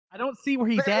don't see where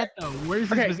he's at though. Where's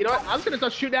his? Okay, you know what? I'm just gonna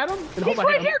start shooting at him. And He's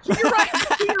right here. To your right.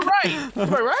 To your right.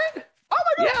 Am I right? Oh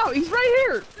my god! Yeah, he's right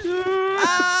here.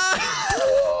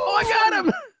 Oh, I got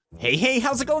him. Hey,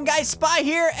 how's it going, guys? Spy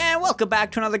here, and welcome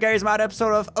back to another Garry's Mod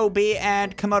episode of OB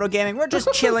and Komodo Gaming. We're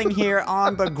just chilling here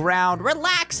on the ground,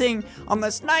 relaxing on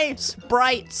this nice,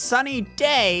 bright, sunny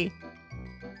day.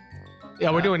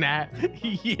 Yeah, we're doing that.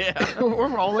 Yeah. We're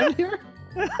rolling here.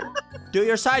 Do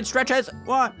your side stretches.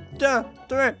 1, 2,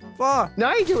 3, 4. No,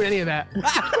 I ain't doing any of that.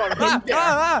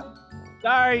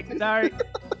 Sorry.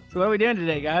 So what are we doing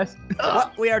today, guys?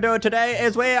 What we are doing today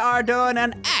is we are doing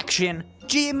an Action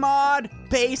Gmod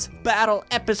base battle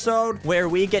episode where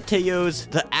we get to use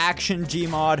the Action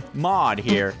Gmod mod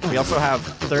here. We also have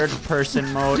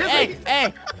third-person mode. Hey!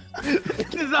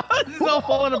 This is all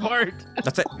falling apart.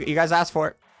 That's it. You guys asked for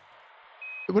it.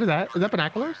 What is that? Is that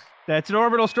binoculars? That's an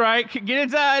orbital strike. Get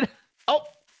inside. Oh.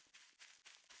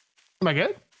 Am I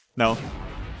good? No.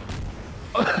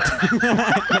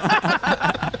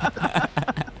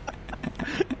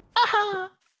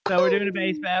 So we're doing a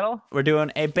base battle. We're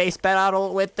doing a base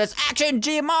battle with this Action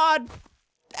Gmod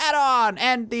add-on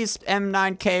and these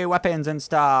M9K weapons and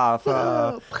stuff.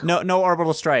 No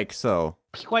orbital strike, so.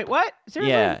 Wait, what?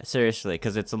 Seriously? Yeah, seriously,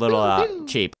 because it's a little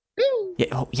cheap. Yeah,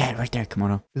 oh, yeah, right there. Come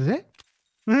on. Is it?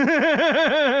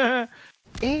 Ah!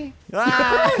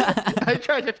 I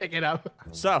tried to pick it up.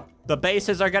 So, the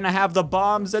bases are gonna have the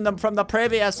bombs in them from the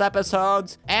previous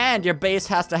episodes, and your base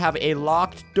has to have a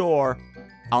locked door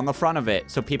on the front of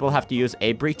it, so people have to use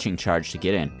a breaching charge to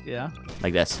get in. Yeah.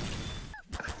 Like this.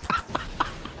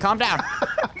 Calm down.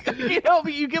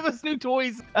 You give us new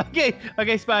toys. Okay,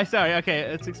 Spy, sorry. Okay,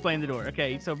 let's explain the door.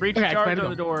 Okay, so breaching charge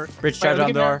on the door. Breach charge on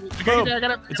the door. Boom.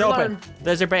 Boom. It's open.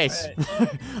 There's your base.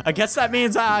 Right. I guess that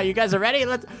means you guys are ready.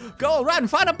 Let's go, run,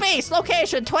 find a base,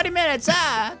 location, 20 minutes. Oh,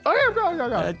 yeah, go.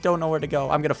 I don't know where to go.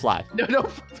 I'm gonna fly. No,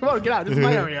 come on, get out. This is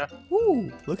my area.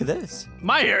 Ooh, look at this.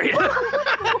 My area.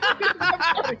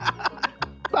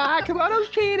 Bye, Komodo's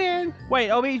cheating.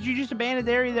 Wait, Obi, did you just abandon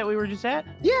the area that we were just at?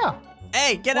 Yeah.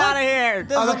 Hey, get out of here.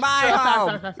 This is my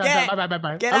home.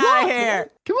 Get out of here.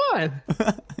 Come on.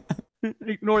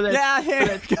 Ignore that. Get out of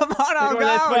here. Come on, I'll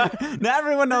go. Now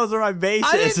everyone knows where my base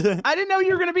is. I didn't know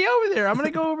you were going to be over there. I'm going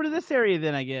to go over to this area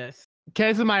then, I guess. Okay,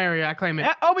 this is my area. I claim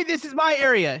it. Obi, this is my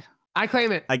area. I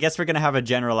claim it. I guess we're going to have a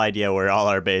general idea where all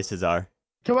our bases are.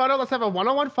 Komodo, let's have a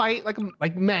one-on-one fight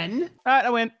like men. All right, I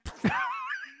win.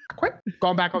 Quick,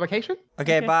 going back on vacation.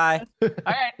 Okay, bye. All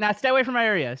right, now stay away from my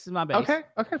area. This is my base. Okay,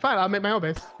 fine. I'll make my own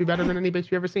base. Be better than any base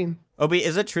you've ever seen. Obi,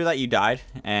 is it true that you died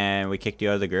and we kicked you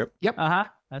out of the group? Yep. Uh-huh.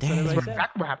 That's what everybody said.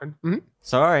 Exactly what happened.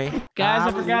 Sorry. Guys,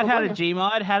 I forgot how to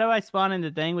Gmod. How do I spawn in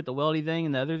the thing with the weldy thing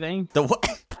and the other thing? The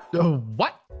what? The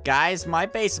what? Guys, my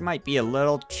base might be a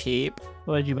little cheap.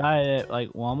 What, did you buy it at, like,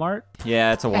 Walmart?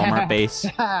 Yeah, it's a Walmart base.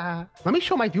 Let me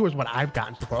show my viewers what I've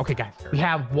gotten so far. Okay, guys. We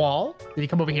have wall. Then you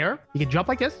come over here. You can jump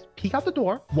like this, peek out the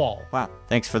door, wall. Wow.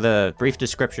 Thanks for the brief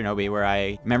description, Obi, where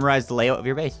I memorized the layout of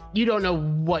your base. You don't know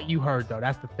what you heard, though.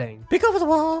 That's the thing. Peek over the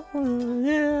wall.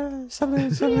 Yeah,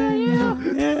 something. Yeah.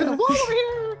 There's a wall over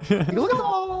here. You can look at the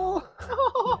wall.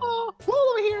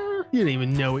 Wall over here. You don't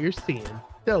even know what you're seeing.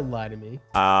 Don't lie to me.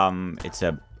 It's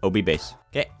a OB base.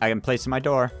 Okay, I can place in my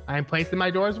door. I am placing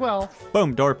my door as well.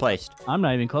 Boom, door placed. I'm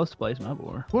not even close to placing my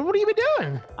door. What are you been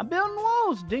doing? I'm building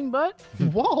walls,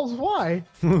 dingbutt. Walls? Why?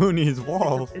 Who needs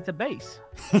walls? It's a base.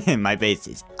 My base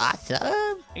is awesome.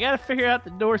 I gotta figure out the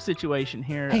door situation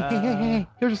here. Hey.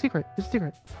 Here's a secret.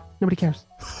 Nobody cares.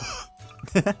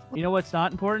 You know what's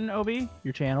not important, Obi?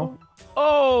 Your channel.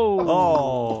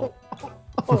 Oh!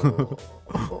 Come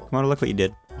on, look what you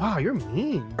did. Wow, you're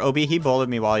mean. Obi, he bullied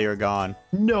me while you were gone.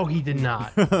 No, he did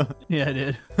not. Yeah, I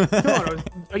did. Come on,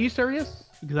 are you serious?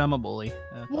 Because I'm a bully.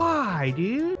 Why,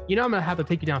 dude? You know I'm gonna have to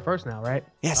take you down first now, right?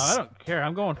 Yes. Oh, I don't care.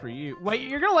 I'm going for you. Wait,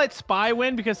 you're gonna let Spy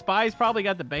win because Spy's probably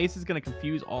got the base. Is gonna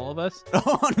confuse all of us.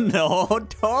 Oh no,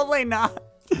 totally not.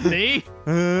 See?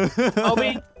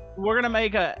 Obi, we're gonna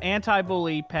make an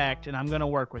anti-bully pact, and I'm gonna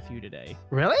work with you today.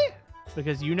 Really?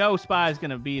 Because you know Spy's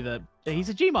gonna be he's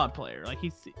a Gmod player. Like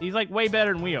he's like way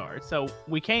better than we are. So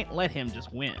we can't let him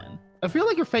just win. I feel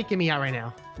like you're faking me out right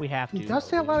now. We have to. He does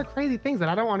say a lot of crazy things that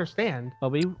I don't understand.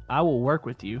 Obi, I will work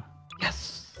with you.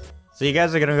 Yes. So you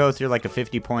guys are gonna go through like a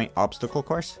 50-point obstacle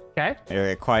course. Okay. It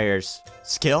requires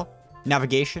skill,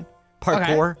 navigation,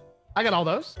 parkour. Okay. I got all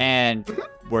those. And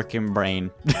working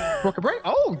brain. Working brain?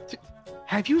 Oh,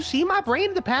 have you seen my brain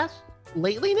in the past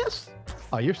latelyness?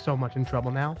 Oh, you're so much in trouble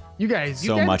now. You guys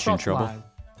so much in trouble.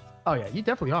 Oh yeah, you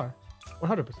definitely are.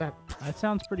 100%. That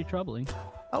sounds pretty troubling.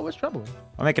 Oh, what's trouble?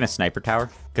 I'm making a sniper tower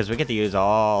because we get to use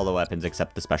all the weapons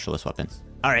except the specialist weapons.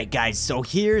 All right, guys, so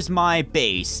here's my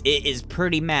base. It is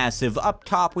pretty massive. Up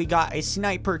top, we got a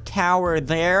sniper tower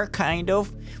there, kind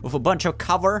of, with a bunch of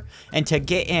cover. And to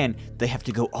get in, they have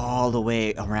to go all the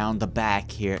way around the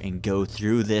back here and go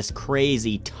through this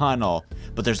crazy tunnel.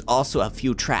 But there's also a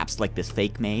few traps like this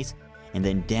fake maze. And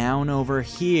then down over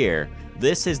here,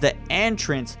 this is the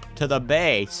entrance to the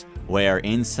base, where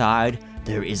inside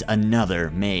there is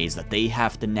another maze that they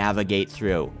have to navigate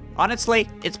through. Honestly,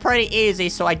 it's pretty easy,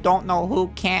 so I don't know who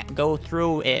can't go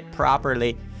through it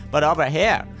properly. But over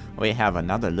here, we have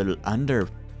another little under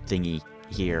thingy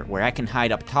here where I can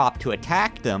hide up top to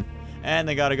attack them. And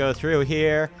they gotta go through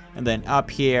here, and then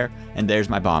up here, and there's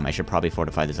my bomb. I should probably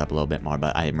fortify this up a little bit more,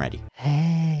 but I am ready.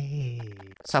 Hey.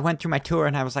 So I went through my tour,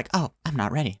 and I was like, oh, I'm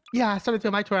not ready. Yeah, I started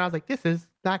doing my tour, and I was like, this is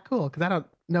not cool, because I don't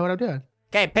know what I'm doing.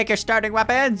 Okay, pick your starting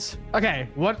weapons. Okay,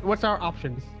 what's our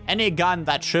options? Any gun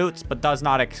that shoots but does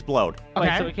not explode. Okay.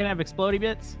 Wait, so we can have explodey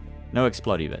bits? No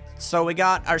explodey bits. So we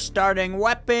got our starting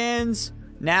weapons.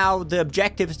 Now the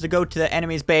objective is to go to the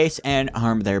enemy's base and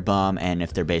arm their bomb, and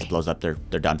if their base blows up, they're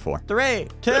done for. 3,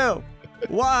 2,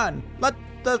 1, let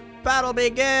the battle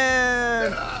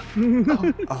begin!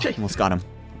 Oh, almost got him.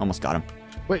 Almost got him.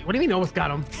 Wait, what do you mean almost got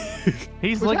him?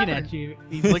 He's What's looking happening? at you.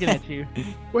 He's looking at you.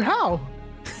 Wait, how?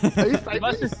 Are you He sniping?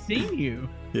 must have seen you.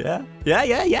 Yeah.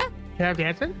 Yeah. Can I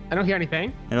dancing? I don't hear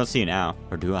anything. I don't see you now,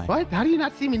 or do I? What? How do you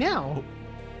not see me now?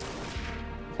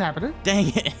 What's happening? Dang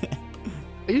it.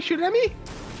 Are you shooting at me?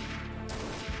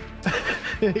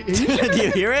 Are you Do shooting at you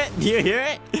me? hear it? Do you hear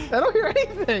it? I don't hear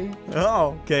anything.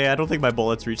 Oh, okay. I don't think my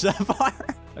bullets reach that far.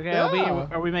 Okay, Yeah.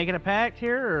 are we making a pact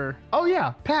here, or Oh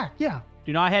yeah, pack. Yeah.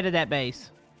 do not head to that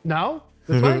base? No.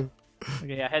 This way.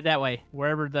 Okay, yeah, head that way,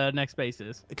 wherever the next base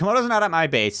is. Komodo's not at my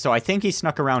base, so I think he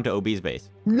snuck around to OB's base.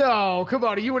 No, come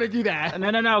on. You wouldn't do that.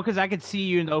 No, because I could see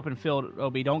you in the open field,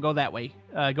 Ob. Don't go that way.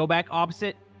 Go back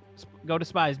opposite. Go to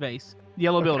Spy's base.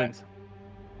 Yellow Okay. buildings.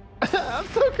 I'm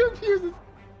so confused.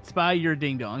 Spy, you're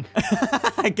ding dong.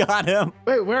 I got him.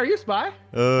 Wait, where are you, Spy?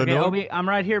 Okay, Ob, I'm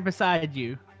right here beside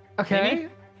you. Okay.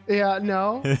 Yeah.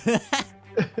 No.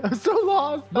 I'm so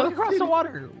lost. I Look don't across see the it.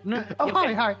 water. No, Oh,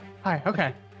 okay. hi.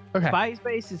 Okay. Okay. Spy's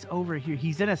base is over here.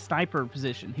 He's in a sniper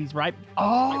position. He's right.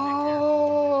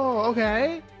 Oh,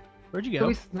 okay. Where'd you So go?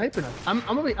 he's sniping us. I'm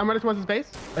running towards his base.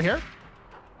 Right here.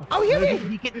 Oh, he hit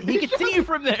me. He can see you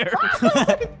from there.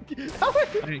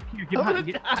 Okay, here, get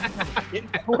behind.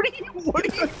 What are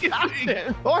you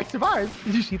doing? Oh, I survived.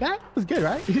 Did you see that? That was good,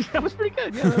 right? That was pretty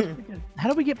good. Yeah, that was pretty good. How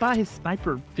do we get by his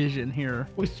sniper vision here?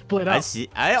 We split I up. see.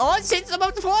 I see some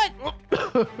of the foot.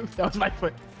 That was my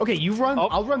foot. Okay, you run. Oh.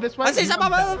 I'll run this way. I see you some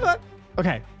run of that the way. foot.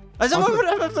 Okay. I see some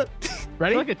I'll of the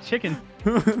Ready? Like a chicken.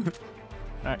 All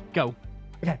right, go.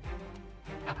 Okay.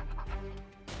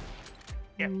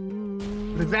 Yeah.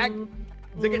 Zigzag.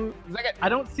 Zig it. I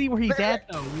don't see where he's at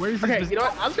though. Where's his Okay, position? you know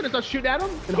what? I was gonna start shooting at him.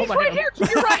 And He's hold my right hand. here. To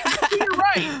your right. To your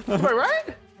right. Wait,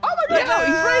 right? Oh my god! Yeah,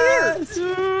 he's right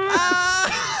here.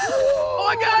 Ah! Oh,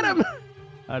 I got him. All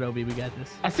right, Obi, we got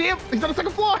this. I see him. He's on the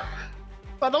second floor.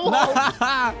 By the wall.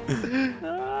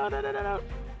 No.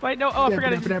 Wait, no. Oh, I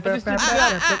forgot it.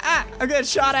 I'm getting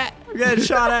shot at. I'm getting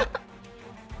shot at.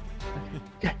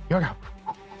 Okay, here we go.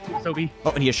 Obi.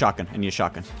 Oh, I need a shotgun. I need a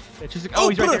shotgun. Oh,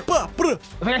 he's right there. I think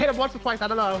I hit him once or twice. I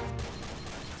don't know.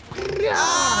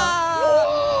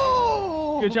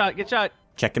 Ah! Good shot. Good shot.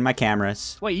 Checking my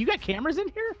cameras. Wait, you got cameras in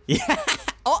here? Yeah.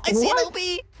 Oh, I see What? an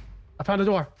OB. I found a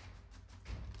door.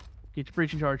 Get your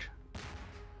breaching charge.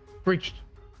 Breached.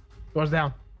 Door's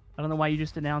down. I don't know why you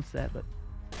just announced that, but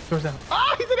Door's down.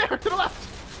 Ah, he's in there to the left.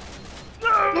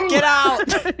 No. Get out.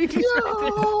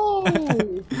 No.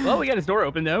 Well, we got his door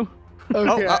open though.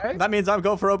 Okay. Oh, that means I'm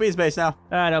going for OB's base now. All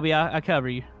right, Obi, I'll cover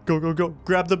you. Go, go, go.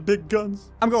 Grab the big guns.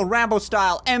 I'm going Rambo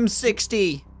style,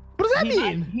 M60. What does that He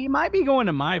mean? might be going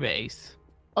to my base.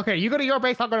 Okay, you go to your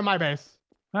base. I'll go to my base.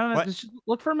 I don't know. What? Just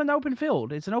look for him in the open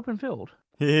field. It's an open field.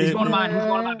 He's going to mine. He's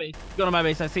going to my base. He's going to my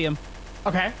base. I see him.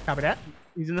 Okay, copy that.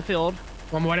 He's in the field.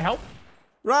 One more to help.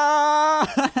 Run!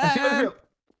 I see him in the field.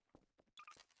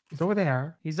 He's over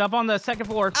there. He's up on the second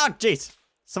floor. Oh, jeez.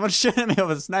 Someone's shooting me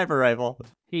with a sniper rifle.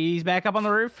 He's back up on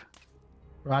the roof.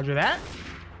 Roger that.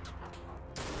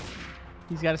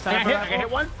 He's got a I sniper got hit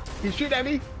rifle. once. He's shooting at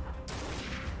me.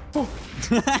 Oh.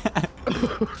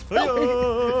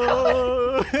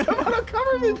 Come on,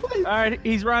 cover me, please. All right,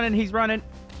 he's running. He's running.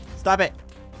 Stop it.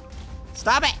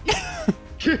 Stop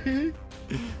it.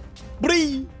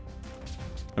 Bree.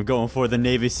 I'm going for the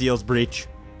Navy SEALs breach.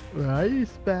 Right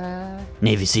back.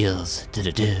 Navy SEALs. I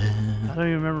don't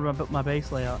even remember my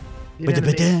base layout. You know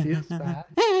the name, he's back.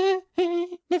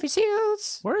 Navy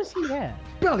SEALs. Where is he at?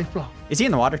 Belly flop. Is he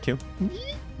in the water too?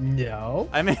 No.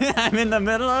 I'm in the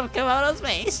middle of Komodo's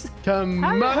base. Come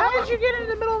How on. did you get in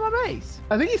the middle of my base?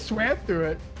 I think he swam through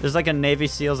it. There's like a Navy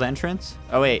SEALs entrance.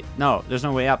 Oh wait, no, there's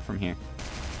no way up from here.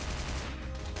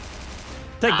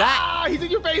 Take that, Ah, he's in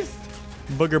your base.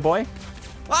 booger boy.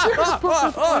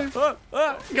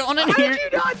 Going in How here. did you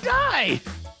not die?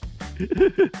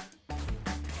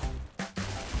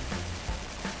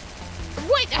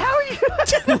 Wait, how are you?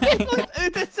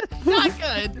 This is not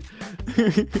good.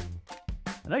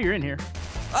 I know you're in here.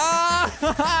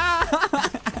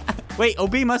 Wait,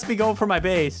 OB must be going for my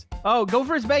base. Oh, go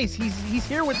for his base. He's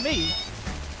here with me.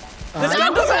 This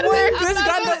gun doesn't work. This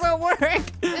gun doesn't work.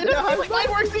 It doesn't feel like mine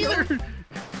works either.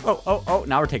 Oh,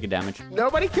 now we're taking damage.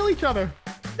 Nobody kill each other.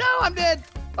 No, I'm dead.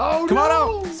 Oh,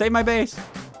 Komodo, no. save my base.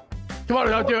 Come on,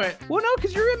 don't do it. Well, no,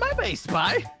 because you're in my base,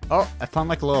 Spy. Oh, I found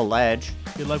like a little ledge.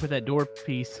 Good luck with that door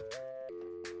piece.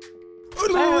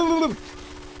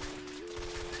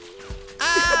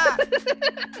 Ah!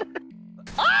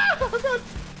 Ah, oh my God.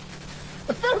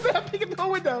 I found that peek at the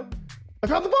window. I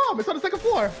found the bomb. It's on the second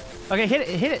floor. Okay, hit it.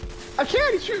 Hit it. I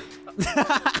can't. He's shoot.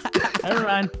 Never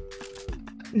mind.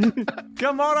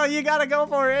 Komodo, you gotta go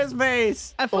for his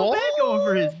base. I feel bad going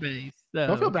for his base. So.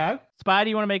 Don't feel bad. Spy, do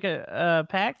you want to make a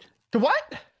pact? To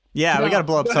what? Yeah, we No. gotta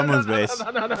blow up No, someone's no, base. No.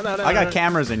 I got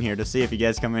cameras in here to see if you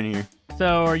guys come in here.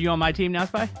 So, are you on my team now,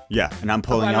 Spy? Yeah, and I'm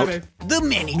pulling my out base. the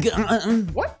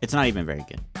minigun. What? It's not even very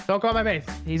good. Don't call my base.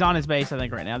 He's on his base, I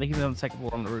think, right now. I think he's on the second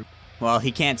floor on the roof. Well,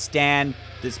 he can't stand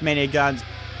this miniguns.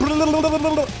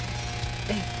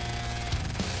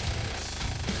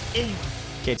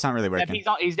 Okay, it's not really Yep, working.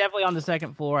 he's definitely on the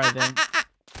second floor, I think.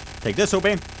 Take this,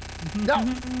 Obane. No.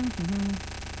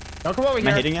 Don't come over Am I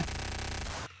here. hitting you?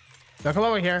 Don't come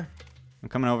over here. I'm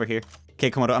coming over here. Okay,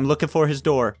 Komodo, I'm looking for his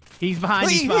door. He's behind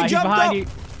Wait, you, he Spy. He's jumped behind up.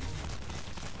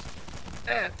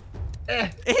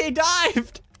 you. He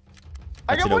dived.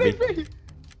 I That's got one it, Obie. HP.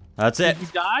 That's it. Did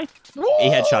you die? He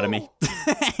headshotted me.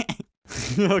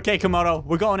 Okay, Komodo,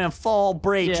 we're going in full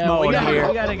breach Yeah, mode we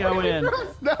here. gotta go in.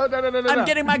 No. I'm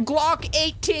getting my Glock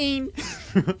 18.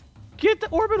 Get the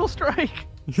orbital strike.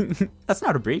 That's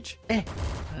not a breach.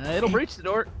 It'll breach the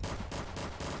door.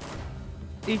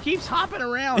 He keeps hopping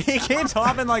around. He keeps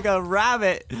hopping like a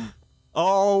rabbit.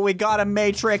 Oh, we got a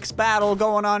Matrix battle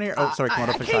going on here. Oh, sorry, Komodo,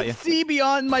 I I shot can't you. see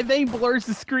beyond. My thing blurs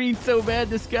the screen so bad.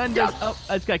 This gun does. Oh,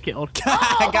 I just got killed.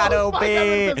 I got Oh, OB. my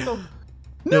God, pistol.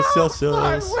 Yes, No, yes,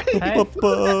 yes. wait. Hey.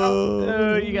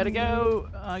 Oh, you gotta go.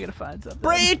 I gotta find something.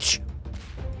 Breach!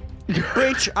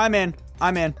 Breach! I'm in.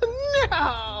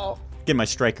 No. Get my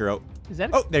striker out. Is that?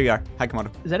 Oh, there you are. Hi,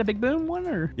 Komodo. Is that a big boom one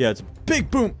or? Yeah, it's a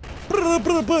big boom. What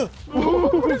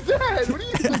is that? What are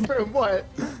you doing? What?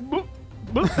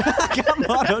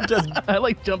 Komodo just. I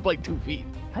like jump like 2 feet.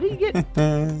 How do you get?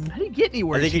 How do you get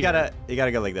anywhere? I think you here?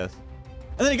 gotta go like this.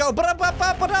 And then you go. Get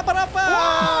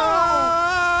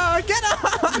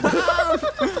up! No.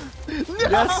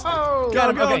 Yes.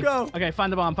 Gotta go, Okay. go. Okay,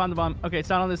 find the bomb. Find the bomb. Okay, it's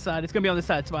not on this side. It's gonna be on this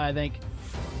side, Spy, I think.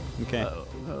 Okay. Oh,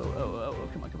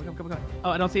 come on. Oh,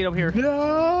 I don't see it over here.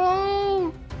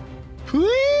 No.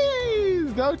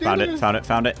 Please. Don't do Found this. it. Found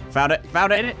it.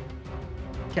 Hit it.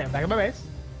 Okay, I'm back at my base.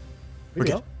 We're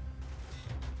good.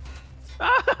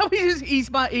 Oh,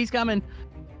 he's coming.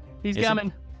 He's Is he?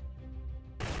 coming.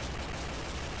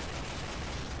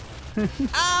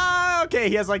 Ah, okay.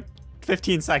 He has like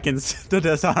 15 seconds to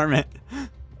disarm it.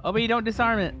 Oh, but you don't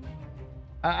disarm it.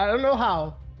 I don't know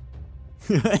how.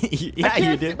 Yeah, I you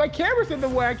can't do. see. My camera's in the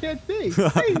way. I can't see.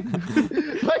 Hey.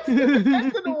 My camera's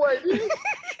in the way, dude.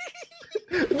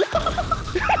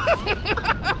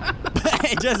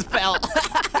 It just fell. I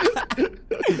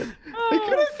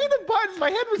couldn't see the buttons. My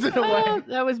head was in the way. Oh,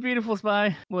 that was beautiful,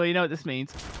 Spy. Well, you know what this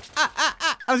means.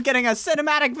 I was getting a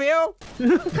cinematic view.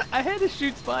 I had to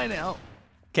shoot Spy now.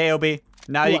 KOB,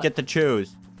 now you What? get to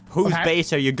choose. Whose Okay.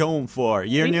 base are you going for?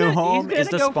 Your He's new gonna- home he's is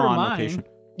the gonna go for spawn mine. location.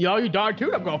 Yo, you darn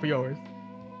too. I'm going for yours.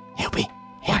 KOB,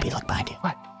 look behind you.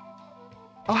 What?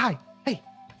 Oh, hi. Hey.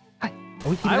 Hi. Are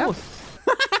we keeping I up? will.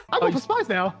 I'm going for spies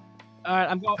now. All right,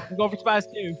 I'm going for Spies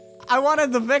too. I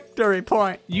wanted the victory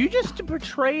point. You just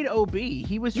betrayed OB.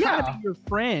 He was trying to Yeah. be your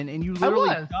friend, and you literally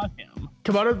was. got him.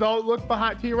 Come on, don't look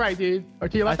behind to your right, dude. Or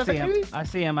to your I left. see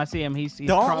him. I see him. He's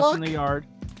Don't crossing look. the yard.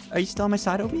 Are you still on my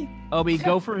side, OB? OB,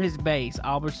 go for his base.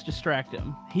 I'll just distract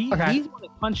him. Okay. He's the one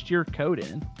that punched your code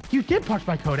in. You did punch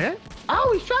my code in.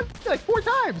 Oh, he shot me like 4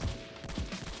 times.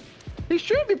 He's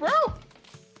shooting me, bro.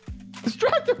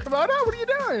 Distract him, Komodo. What are you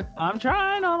doing? I'm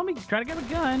trying. Oh, let me try to get a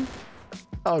gun.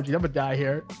 Oh, geez, I'm gonna die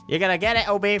here. You're gonna get it,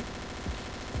 OB.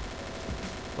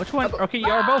 Which one? Okay, you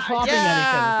are both hopping at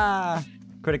Yeah.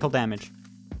 Critical damage. each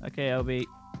other. Okay, OB.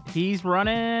 He's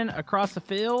running across the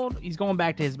field. He's going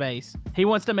back to his base. He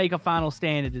wants to make a final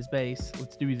stand at his base.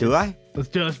 Let's do this. Do I? Let's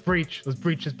do it. Let's breach. Let's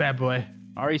breach this bad boy.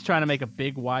 Or he's trying to make a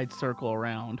big wide circle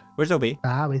around. Where's OB?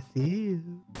 Ah, we see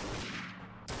you.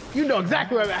 You know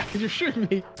exactly where I'm at because you're shooting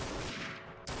me.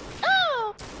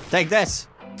 Oh! Take this.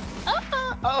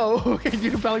 Oh, okay.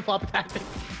 You do belly flop tactic.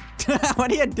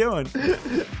 What are you doing?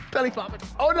 Belly flopping.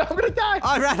 Oh no, I'm gonna die.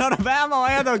 I ran out of ammo. I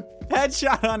had a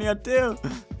headshot on you too.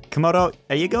 Komodo,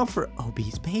 are you going for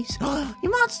OB's base? You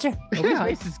monster. OB's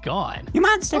base is gone. You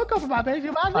monster. Don't go for my base,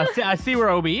 you monster. I see where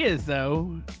OB is,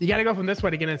 though. You gotta go from this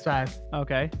way to get inside.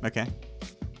 Okay. Okay.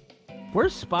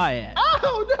 Where's Spy at?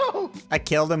 Oh no! I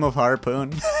killed him with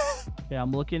harpoon. Yeah,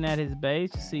 I'm looking at his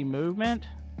base to see movement.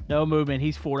 No movement.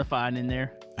 He's fortified in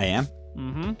there. I am?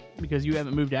 Mm-hmm. Because you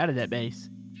haven't moved out of that base.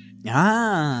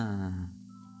 Ah.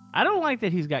 I don't like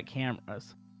that he's got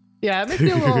cameras. Yeah, it makes me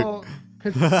a little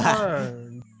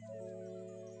concerned.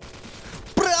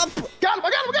 Got him! I got him!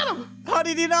 I got him! How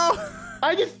did you know?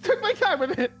 I just took my time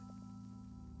with it.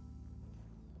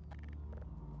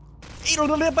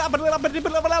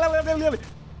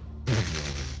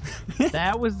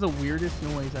 That was the weirdest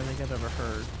noise I think I've ever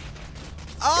heard.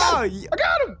 Oh! I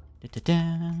got him!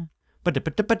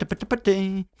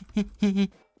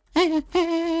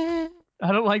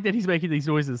 I don't like that he's making these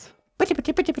noises.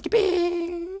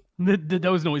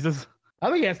 Those noises. I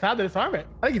think he has time to disarm it.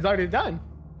 I think he's already done.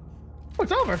 Oh,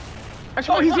 it's over.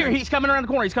 Oh, he's here. He's coming around the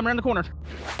corner. He's coming around the corner.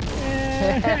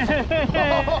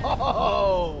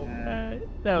 Oh,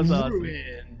 that was awesome.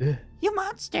 You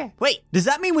monster. Wait, does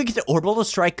that mean we get to orbital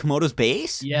strike Komodo's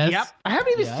base? Yes. Yep. I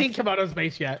haven't even seen Komodo's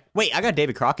base yet. Wait, I got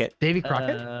Davy Crockett. Davy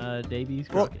Crockett? Davy's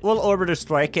Crockett. We'll orbital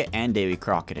strike it and Davy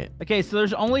Crockett it. Okay, so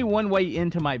there's only one way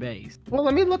into my base. Well,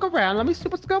 let me look around. Let me see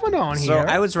what's going on here. So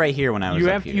I was right here when I was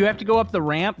up here. You have to go up the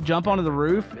ramp, jump onto the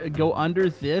roof, go under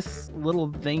this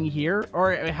little thing here,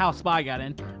 or how Spy got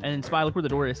in, and then Spy, look where the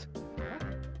door is.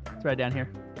 It's right down here.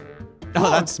 Oh,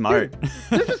 that's smart.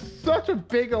 This is such a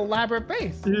big, elaborate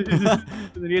base. And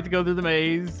then you have to go through the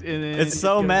maze, and then It's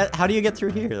so mad. How do you get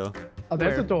through here, though? Oh,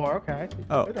 there's a door. Okay.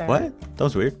 Oh, what? That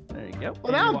was weird. There you go.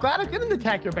 Well, now I'm glad I didn't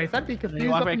attack your base. I'd be confused. You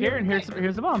walk up back in here, your and base.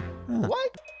 here's the bomb.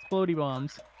 What? Explodey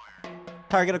bombs.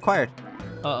 Target acquired.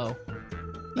 Uh-oh.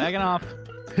 Backing off.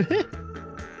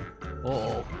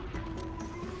 Uh-oh.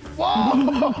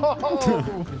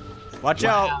 Whoa! Watch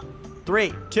out.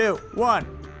 3, 2,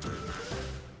 1.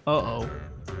 Uh-oh.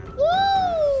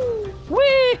 Woo!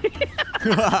 Whee!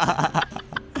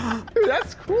 Dude,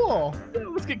 that's cool.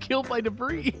 Let's get killed by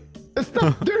debris. This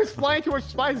stuff, dude, is flying towards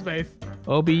Spy's base.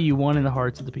 OB, you won in the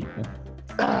hearts of the people.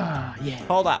 Ah, yeah.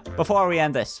 Hold up. Before we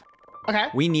end this, Okay.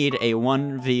 we need a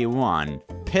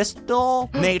 1v1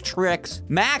 pistol matrix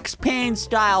Max Payne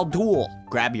style duel.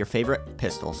 Grab your favorite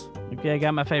pistols. Okay, I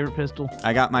got my favorite pistol.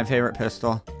 I got my favorite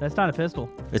pistol. That's not a pistol.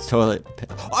 It's totally.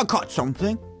 I caught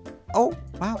something. Oh,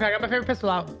 wow. Okay, I got my favorite pistol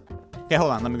out. Okay,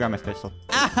 hold on. Let me grab my pistol.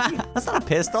 Ah, that's not a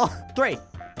pistol. 3,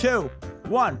 2,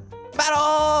 1.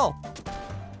 Battle!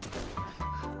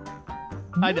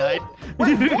 I died.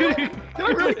 Wait, what? Did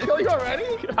I really kill you already?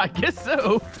 I guess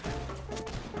so.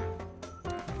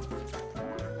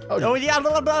 Oh, yeah.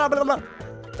 Blah, blah, blah, blah.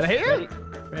 Did I hit you?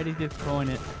 Freddy's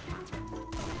disappointed.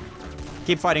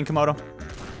 Keep fighting, Komodo.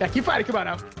 Yeah, keep fighting. Come on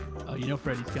out. Oh, you know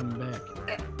Freddy's coming back.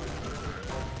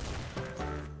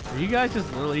 Are you guys just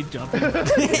literally jumping?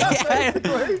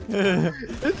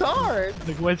 It's hard.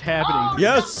 Like, what's happening?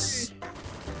 Yes.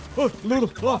 Oh,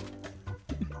 little. Oh.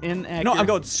 Inaccurate. No, I'm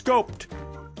going scoped.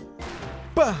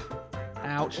 Bah.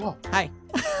 Ouch. Whoa. Hi.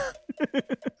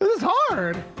 This is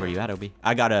hard. Where you at, Obi?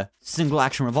 I got a single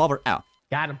action revolver. Ow.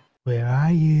 Got him. Where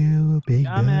are you, big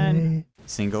Coming.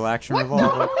 Single action What?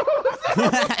 revolver.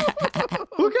 What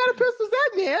kind of pistol is that,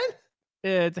 man?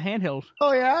 It's a handheld.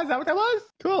 Oh, yeah? Is that what that was?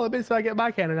 Cool. Let me so I get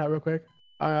my cannon out real quick.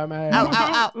 All right, man. Ow,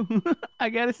 ow, ow. I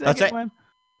got a That's second it. one.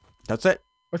 That's it.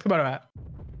 What's the matter at?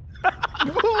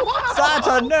 That's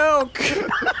a nuke.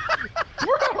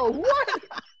 Bro, what?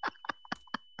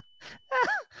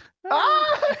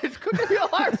 It's cooking me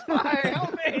alive, Spy.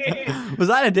 Help me. Was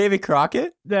that a Davy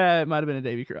Crockett? That might have been a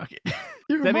Davy Crockett.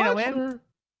 You're That mean I monster. win?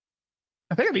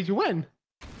 I think it means you win.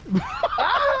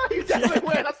 You definitely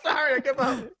win. I'm sorry. I give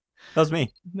up. That was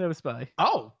me. That was Spy.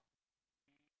 Oh.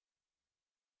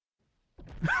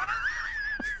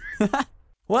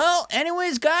 Well,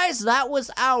 anyways, guys, that was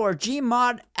our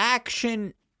Gmod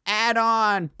action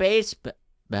add-on base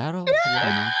battle.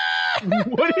 Yeah.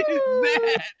 What is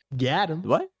that? Got him.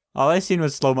 What? All I seen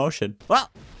was slow motion. Well,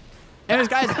 anyways,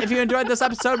 guys, if you enjoyed this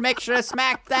episode, make sure to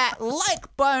smack that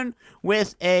like button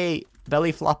with a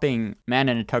belly flopping man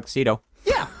in a tuxedo.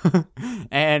 Yeah.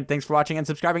 And thanks for watching and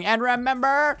subscribing. And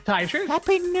remember, Tie your shoes.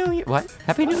 Happy New Year. What?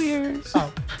 Happy New Year's.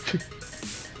 Oh.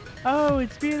 Oh,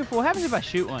 it's beautiful. What happens if I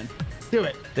shoot one? Do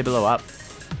it. They blow up.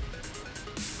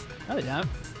 Oh, they don't.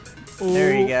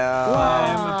 There you go.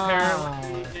 I'm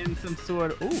apparently in some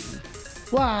sort of...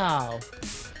 Ooh. Wow.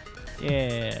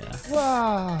 Yeah.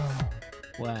 Wow.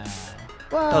 Wow.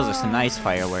 Wow. Those are some nice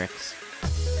fireworks.